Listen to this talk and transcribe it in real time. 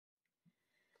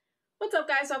What's up,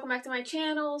 guys? Welcome back to my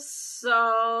channel.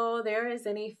 So there is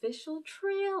an official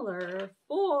trailer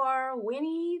for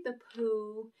Winnie the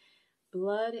Pooh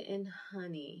Blood and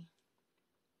Honey.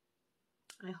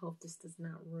 I hope this does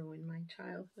not ruin my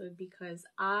childhood because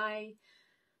I'll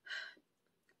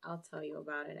tell you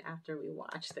about it after we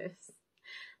watch this.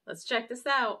 Let's check this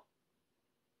out.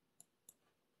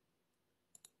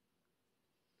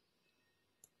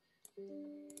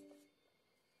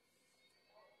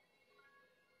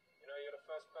 You're the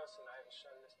first person I ever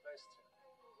shown this place to.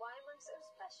 Why am I so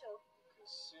special?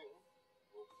 Because soon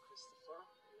we'll be Christopher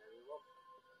and Mary Rob.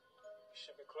 We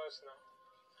should be close now.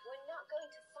 We're not going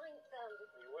to find them.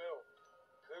 We will.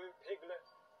 Pooh, Piglet,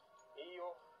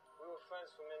 Eeyore, we were friends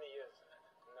for many years,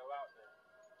 and they're out there.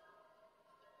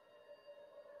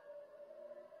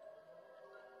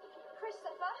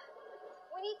 Christopher,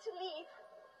 we need to leave.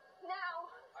 Now.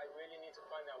 I really need to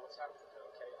find out what's happened to her,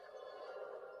 okay?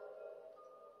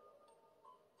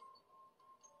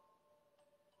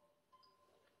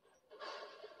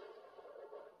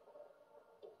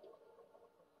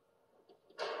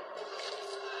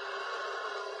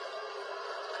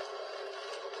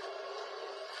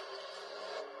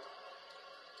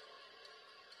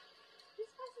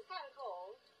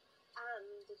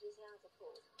 Did you see how it's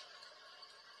pulled?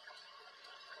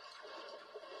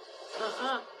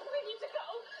 We need to go.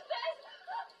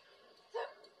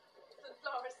 There's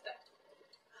Florence there.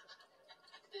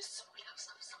 There's somebody else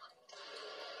outside.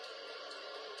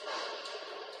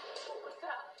 What was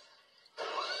that?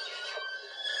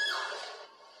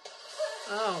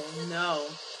 Oh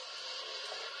no.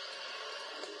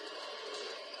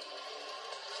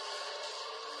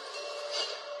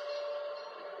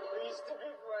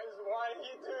 Why are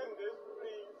you doing this,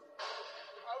 please?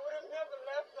 I would have never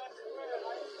left, I swear.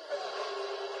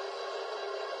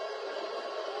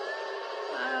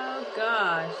 Oh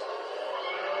gosh.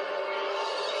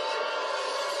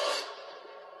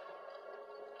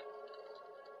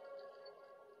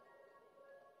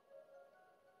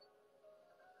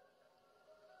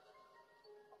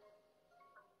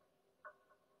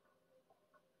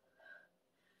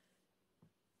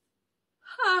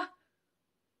 Ha!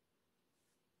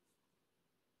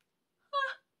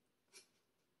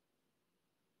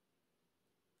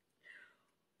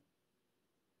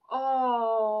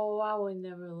 Oh, I would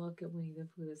never look at Winnie the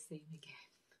Pooh the same again.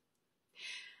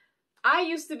 I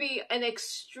used to be an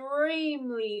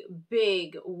extremely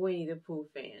big Winnie the Pooh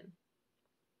fan.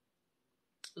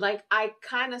 Like, I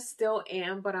kind of still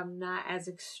am, but I'm not as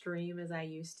extreme as I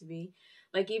used to be.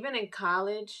 Like, even in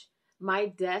college, my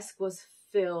desk was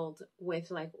filled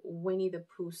with, like, Winnie the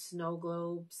Pooh snow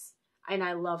globes. And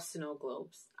I love snow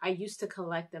globes. I used to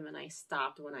collect them, and I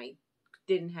stopped when I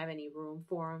didn't have any room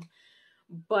for them.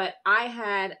 But I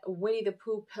had Winnie the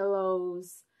Pooh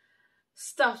pillows,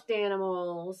 stuffed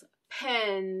animals,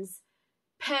 pens,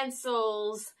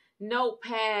 pencils,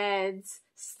 notepads,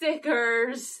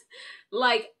 stickers.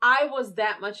 Like, I was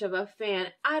that much of a fan.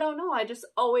 I don't know. I just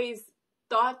always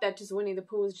thought that just Winnie the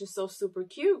Pooh was just so super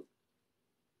cute.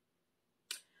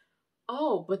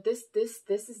 Oh, but this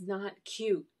is not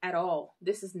cute at all.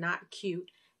 This is not cute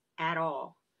at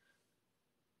all.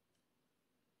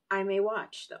 I may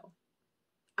watch, though.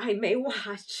 I may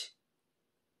watch.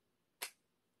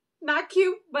 Not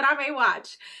cute, but I may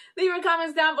watch. Leave your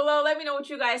comments down below. Let me know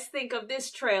what you guys think of this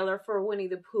trailer for Winnie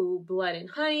the Pooh Blood and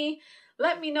Honey.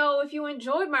 Let me know if you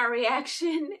enjoyed my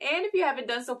reaction. And if you haven't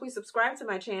done so, please subscribe to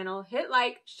my channel. Hit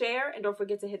like, share, and don't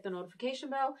forget to hit the notification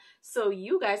bell so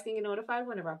you guys can get notified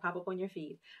whenever I pop up on your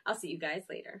feed. I'll see you guys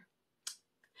later.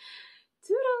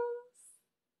 Toodles!